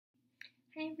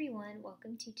Hi everyone,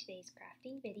 welcome to today's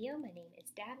crafting video. My name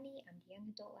is Dabney. I'm the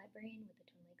young adult librarian with the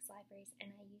Twin Lakes Libraries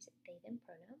and I use they, them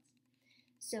pronouns.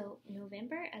 So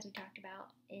November, as we talked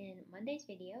about in Monday's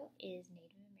video, is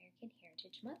Native American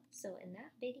Heritage Month. So in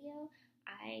that video,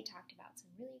 I talked about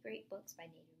some really great books by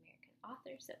Native American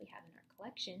authors that we have in our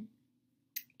collection.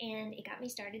 And it got me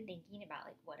started thinking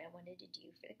about what I wanted to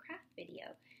do for the craft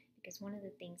video, because one of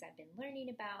the things I've been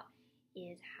learning about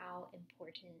is how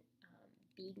important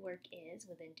beadwork is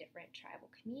within different tribal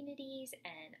communities,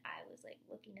 and I was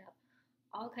looking up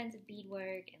all kinds of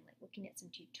beadwork and looking at some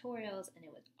tutorials, and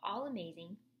it was all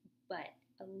amazing, but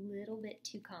a little bit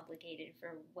too complicated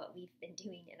for what we've been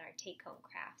doing in our take-home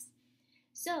crafts.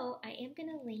 So I am going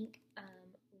to link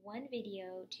one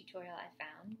video tutorial I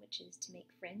found, which is to make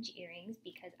fringe earrings,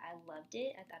 because I loved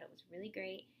it. I thought it was really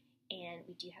great, and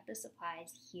we do have the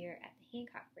supplies here at the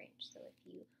Hancock branch. So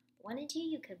if you wanted to,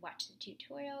 you could watch the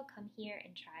tutorial, come here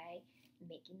and try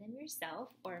making them yourself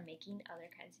or making other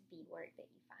kinds of beadwork that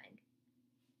you find.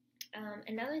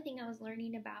 Another thing I was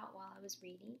learning about while I was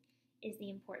reading is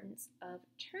the importance of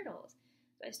turtles.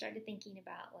 So I started thinking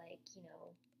about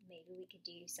maybe we could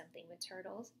do something with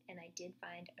turtles, and I did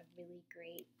find a really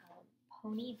great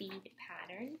pony bead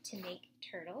pattern to make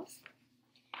turtles.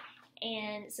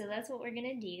 And so that's what we're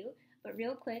going to do. But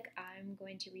real quick, I'm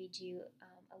going to read you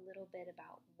a little bit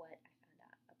about what I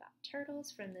found out about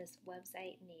turtles from this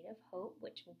website, Native Hope,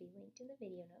 which will be linked in the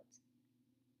video notes.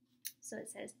 So it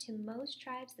says, to most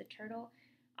tribes, the turtle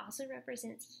also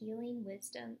represents healing,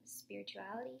 wisdom,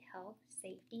 spirituality, health,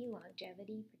 safety,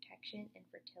 longevity, protection, and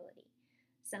fertility.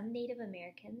 Some Native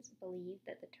Americans believe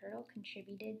that the turtle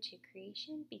contributed to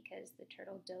creation because the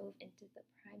turtle dove into the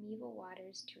primeval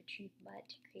waters to retrieve mud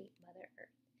to create Mother Earth.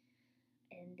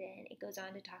 And then it goes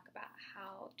on to talk about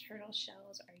how turtle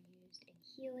shells are used in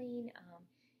healing.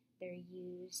 They're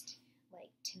used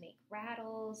to make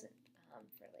rattles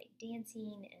for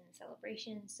dancing and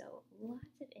celebrations. So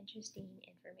lots of interesting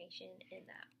information in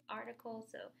that article.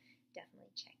 So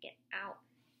definitely check it out.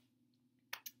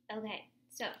 Okay,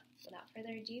 so without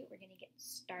further ado, we're going to get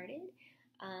started.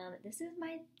 This is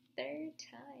my third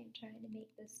time trying to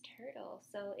make this turtle.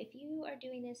 So if you are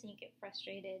doing this and you get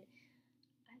frustrated,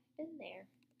 been there.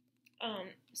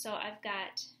 So I've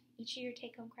got each of your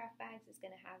take-home craft bags is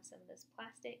going to have some of this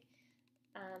plastic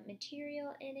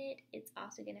material in it. It's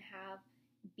also going to have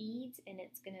beads, and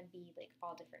it's going to be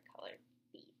all different colored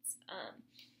beads.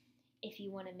 If you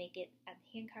want to make it at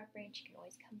the Hancock branch, you can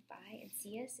always come by and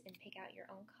see us and pick out your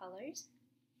own colors.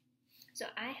 So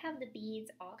I have the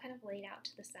beads all kind of laid out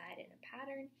to the side in a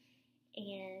pattern,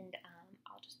 and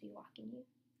I'll just be walking you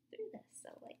through this. So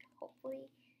hopefully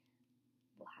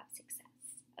we'll have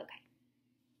success. Okay.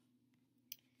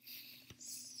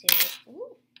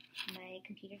 So, my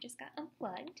computer just got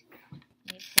unplugged.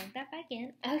 Let me plug that back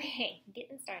in. Okay,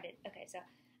 getting started. Okay, so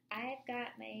I've got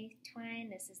my twine.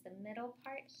 This is the middle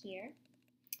part here.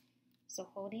 So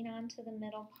holding on to the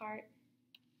middle part,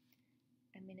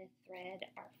 I'm going to thread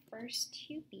our first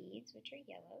two beads, which are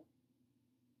yellow.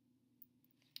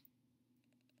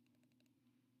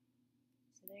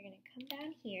 So they're going to come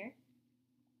down here.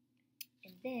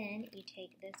 And then you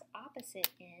take this opposite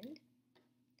end,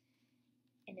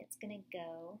 and it's going to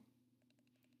go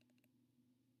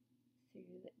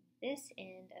through this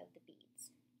end of the beads.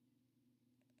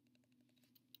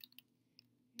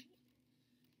 Right.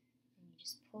 And you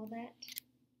just pull that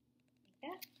like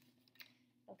that.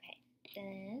 Okay,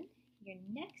 then your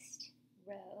next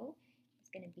row is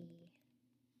going to be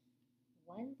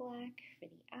one black for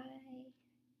the eye,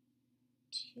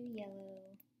 two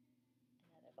yellow,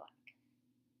 another black.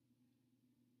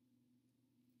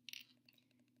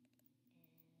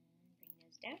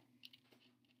 Down.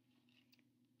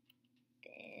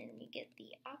 Then you get the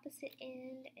opposite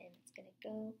end, and it's going to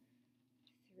go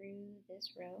through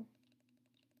this row.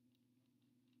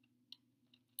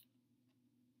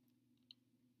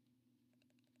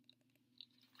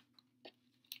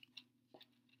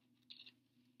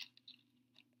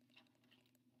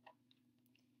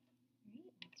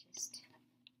 Alright, just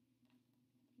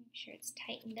make sure it's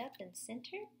tightened up and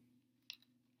centered.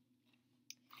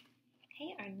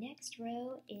 Okay, our next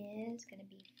row is going to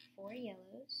be 4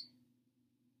 yellows.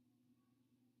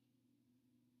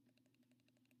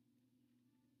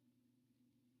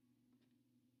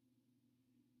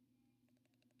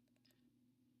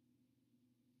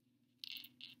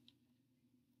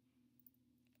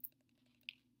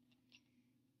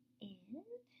 And get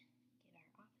our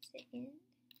opposite end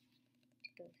to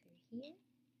go through here.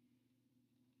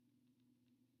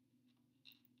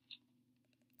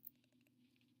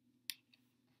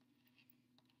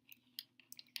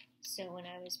 So when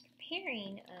I was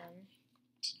preparing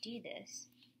to do this,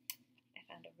 I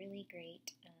found a really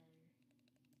great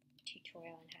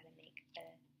tutorial on how to make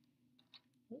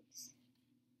a, oops,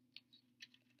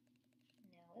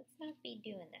 now let's not be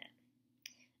doing that.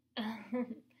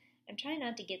 I'm trying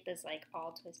not to get this like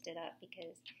all twisted up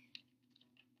because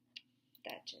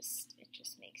it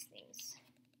just makes things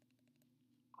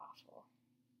awful.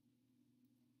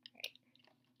 Right.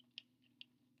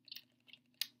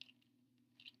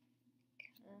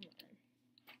 Come on.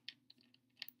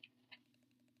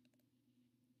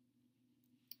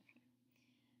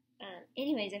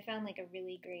 Anyways, I found like a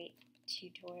really great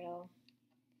tutorial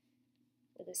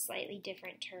with a slightly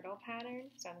different turtle pattern,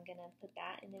 so I'm gonna put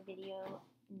that in the video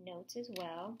notes as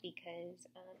well because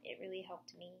it really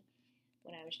helped me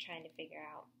when I was trying to figure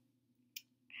out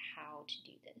how to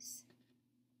do this.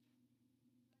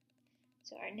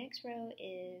 So our next row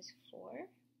is 4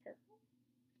 purple.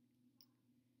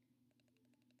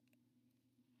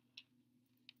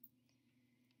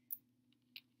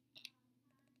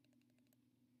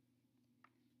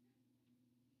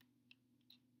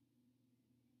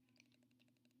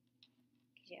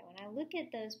 Yeah, when I look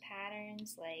at those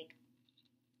patterns, like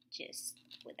just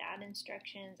without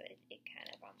instructions, it kind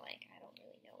of, I'm like, I don't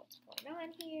really know what's going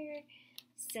on here.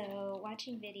 So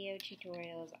watching video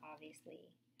tutorials obviously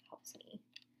helps me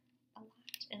a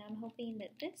lot, and I'm hoping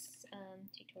that this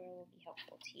tutorial will be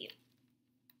helpful to you.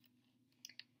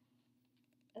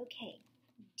 Okay,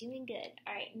 doing good.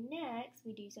 All right, next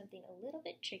we do something a little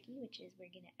bit tricky, which is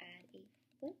we're going to add a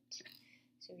foot.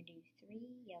 So we do 3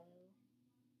 yellow.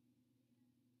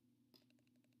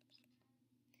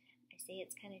 I say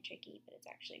it's kind of tricky, but it's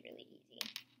actually really easy.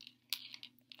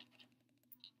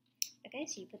 Okay,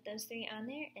 so you put those 3 on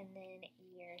there, and then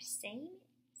your same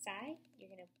side, you're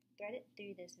going to thread it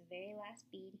through this very last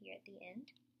bead here at the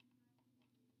end.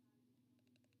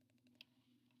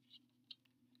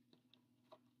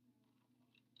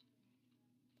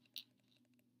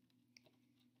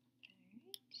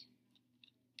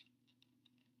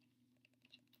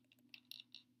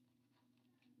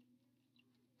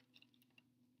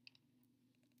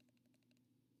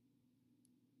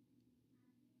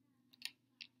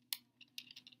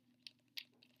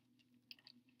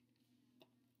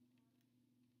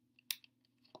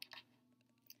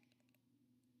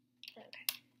 Okay,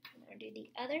 now do the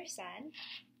other side.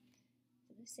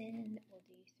 So this end, we'll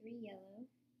do 3 yellow.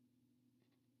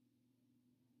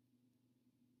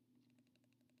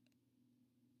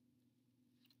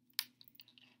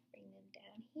 Bring them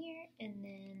down here, and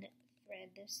then thread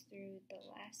this through the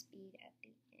last bead at the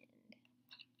end.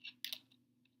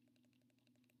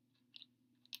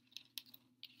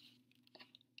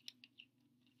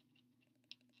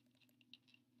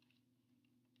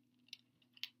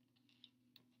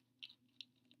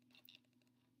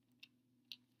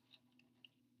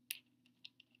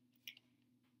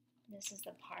 This is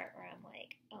the part where I'm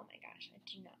like, oh my gosh, I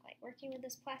do not like working with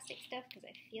this plastic stuff because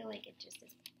I feel like it just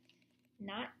is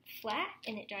not flat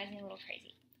and it drives me a little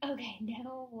crazy. Okay,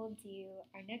 now we'll do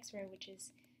our next row, which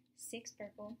is 6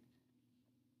 purple.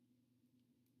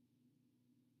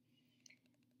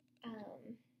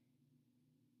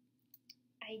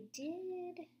 I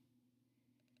did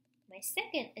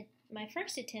my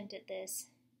first attempt at this,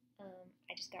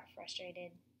 I just got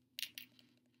frustrated.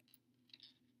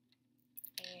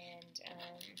 And,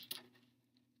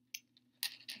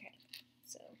 okay,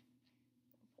 so I'll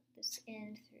put this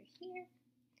end through here.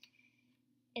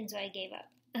 And so I gave up.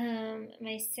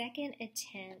 My second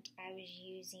attempt, I was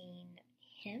using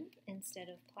hemp instead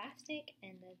of plastic,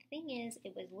 and the thing is,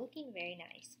 it was looking very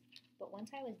nice. But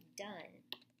once I was done,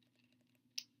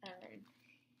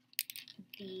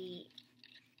 the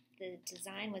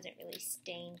design wasn't really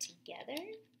staying together.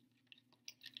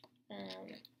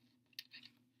 Okay.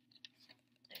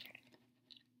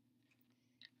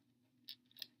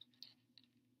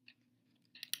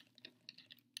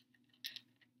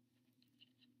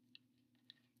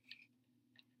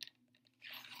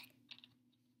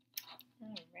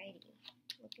 Alrighty,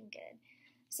 looking good.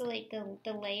 So like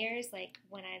the layers, like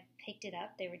when I picked it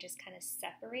up, they were just kind of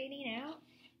separating out,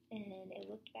 and it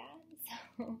looked bad,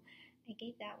 so I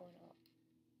gave that one up.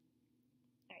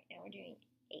 Alright, now we're doing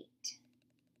 8.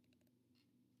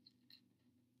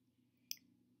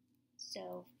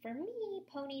 So for me,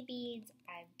 pony beads,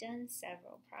 I've done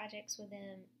several projects with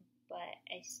them, but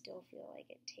I still feel like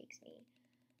it takes me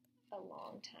a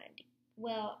long time to,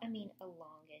 well, I mean a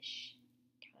longish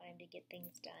time to get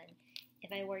things done.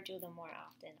 If I worked with them more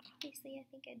often, obviously I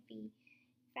think I'd be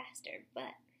faster,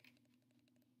 but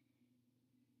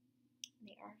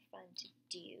they are fun to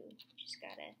do. You just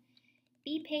gotta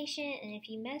be patient, and if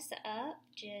you mess up,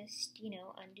 just,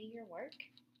 undo your work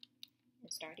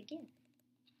and start again.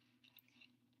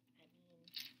 I mean,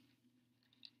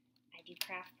 I do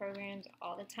craft programs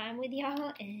all the time with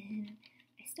y'all, and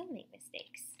I still make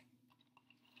mistakes.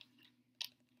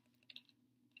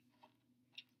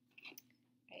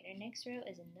 Alright, our next row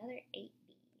is another 8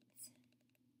 beads.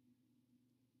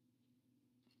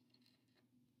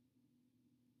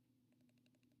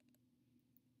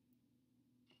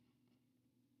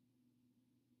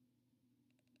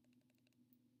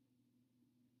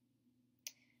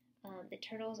 The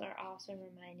turtles are also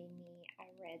reminding me, I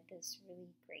read this really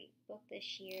great book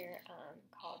this year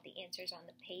called The Answers on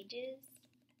the Pages.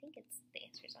 I think it's The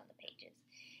Answers on the Pages.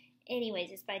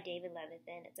 Anyways, it's by David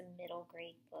Levithan. It's a middle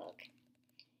grade book.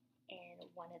 And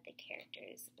one of the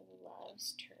characters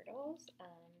loves turtles.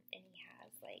 And he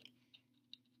has like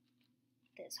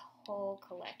this whole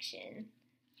collection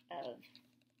of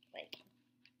like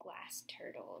glass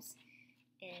turtles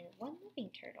and one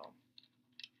living turtle.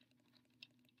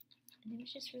 And it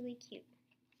was just really cute.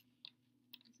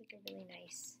 It's like a really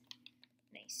nice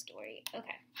story.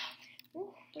 Okay.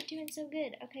 Ooh, we're doing so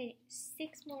good. Okay,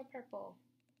 6 more purple.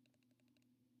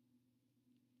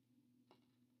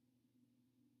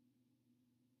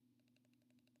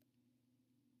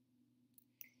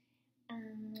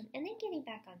 And then getting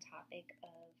back on topic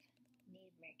of Native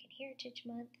American Heritage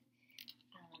Month,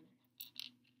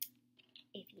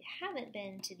 if you haven't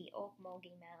been to the Old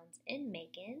Mulgee Mounds in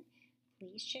Macon,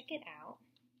 please check it out.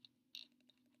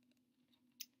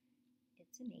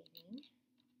 It's amazing.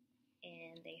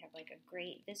 And they have like a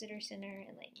great visitor center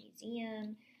and like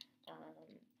museum.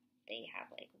 They have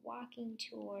like walking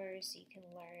tours, so you can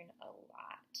learn a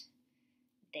lot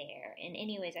there. And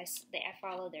anyways, I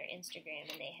follow their Instagram,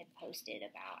 and they had posted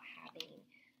about having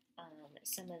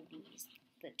some of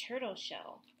the turtle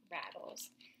shell rattles.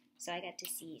 So I got to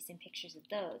see some pictures of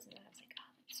those, and I was like,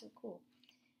 oh, that's so cool.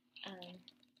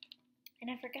 And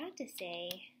I forgot to say,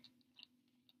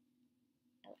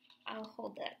 I'll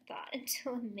hold that thought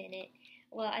until a minute.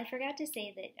 Well, I forgot to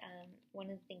say that one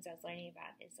of the things I was learning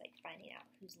about is like finding out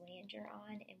whose land you're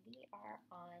on, and we are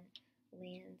on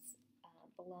lands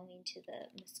belonging to the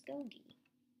Muskogee.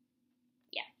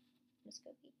 Yeah,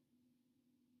 Muskogee.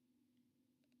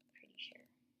 Pretty sure.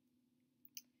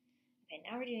 Okay,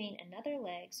 now we're doing another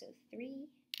leg, so three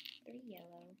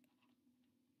yellow.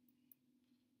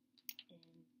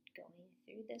 Going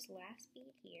through this last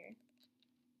bead here.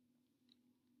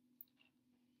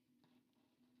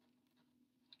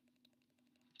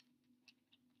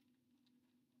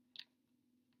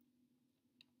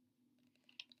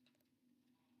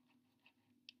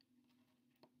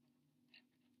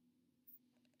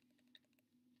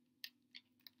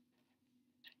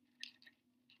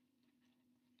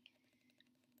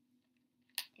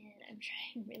 And I'm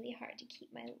trying really hard to keep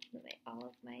all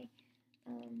of my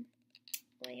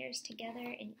layers together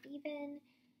and even.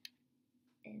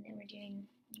 And then we're doing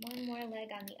one more leg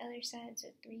on the other side, so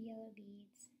 3 yellow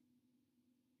beads.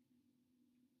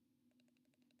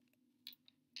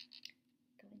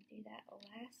 Going through that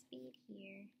last bead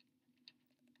here.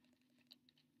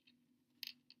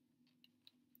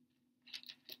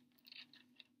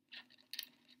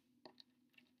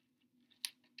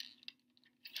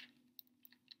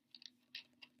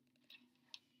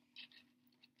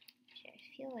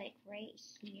 I feel like right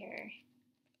here.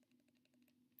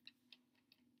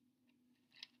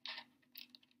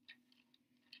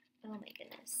 Oh my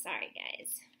goodness, sorry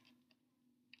guys.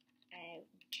 I'm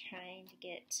trying to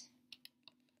get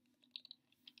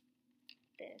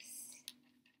this.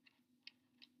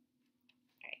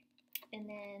 Alright, and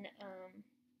then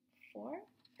 4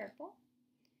 purple.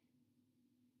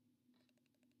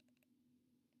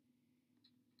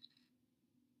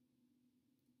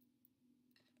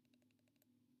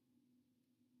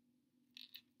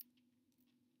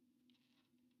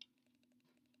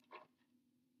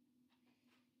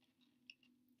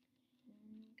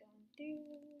 Going through.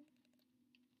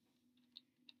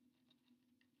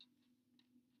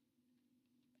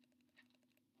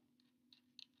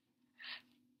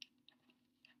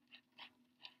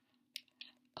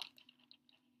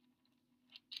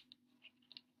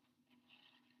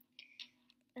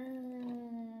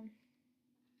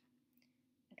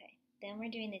 Okay, then we're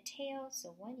doing the tail,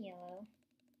 so 1 yellow.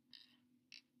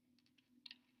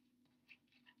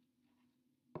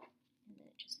 And then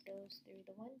it just goes through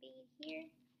the 1 bead here.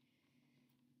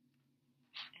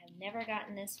 I've never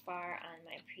gotten this far on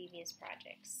my previous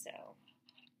projects, so.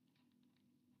 Okay.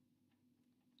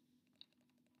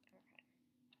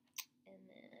 And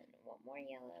then 1 more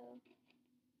yellow.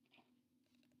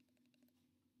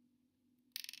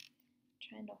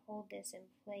 Trying to hold this in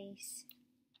place.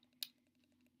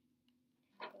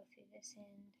 And go through this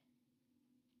end.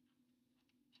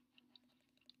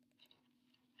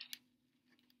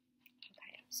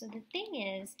 So the thing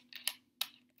is,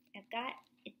 it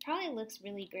probably looks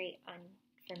really great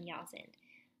from y'all's end,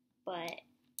 but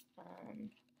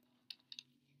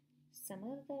some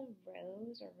of the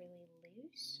rows are really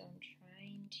loose, so I'm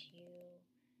trying to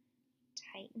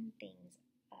tighten things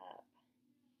up,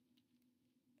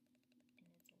 and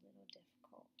it's a little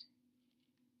difficult,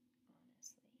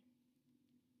 honestly.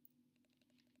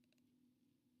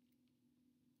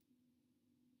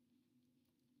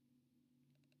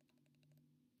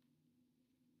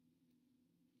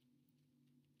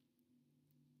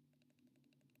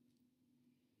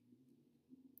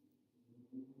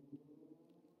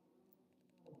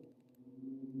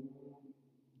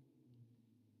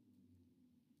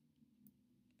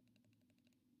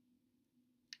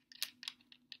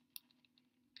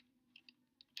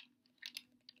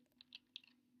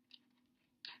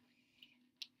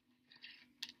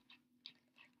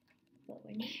 But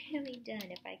we're nearly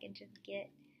done. If I can just get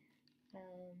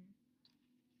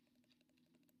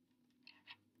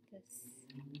this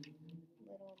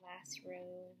little last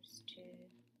rows to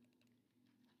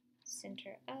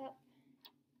center up.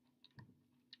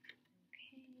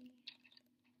 Okay,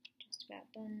 just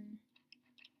about done.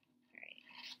 Alright.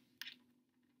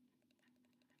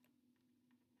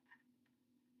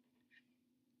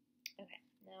 Okay,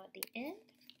 now at the end,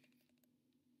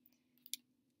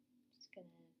 I'm just going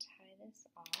to tie this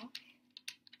off.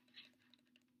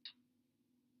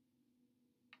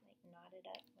 Like knot it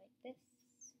up like this.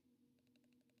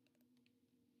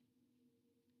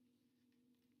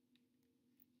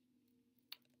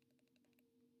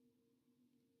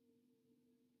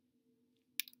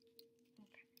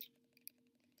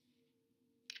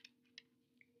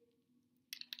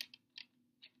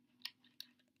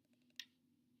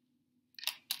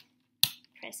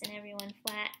 Pressing everyone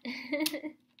flat.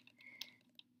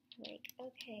 Like,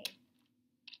 okay.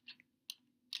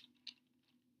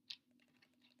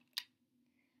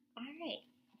 Alright,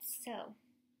 so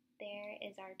there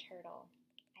is our turtle.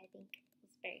 I think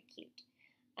it's very cute.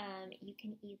 You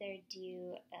can either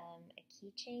do a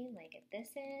keychain like at this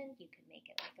end. You could make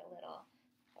it like a little,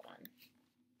 hold on,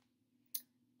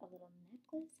 a little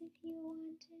necklace if you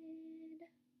wanted,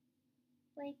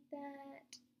 like that.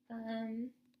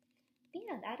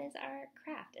 Yeah, that is our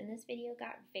craft, and this video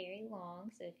got very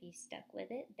long, so if you stuck with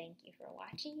it, thank you for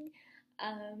watching.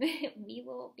 We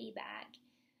will be back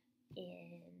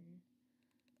in,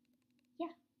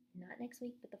 not next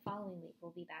week, but the following week.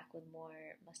 We'll be back with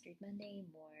more Mustard Monday,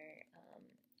 more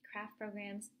craft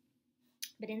programs.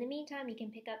 But in the meantime, you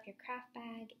can pick up your craft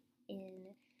bag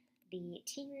in the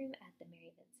tea room at the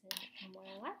Mary Vinson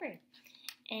Memorial Library.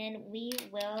 And we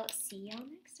will see y'all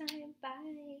next time.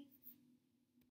 Bye!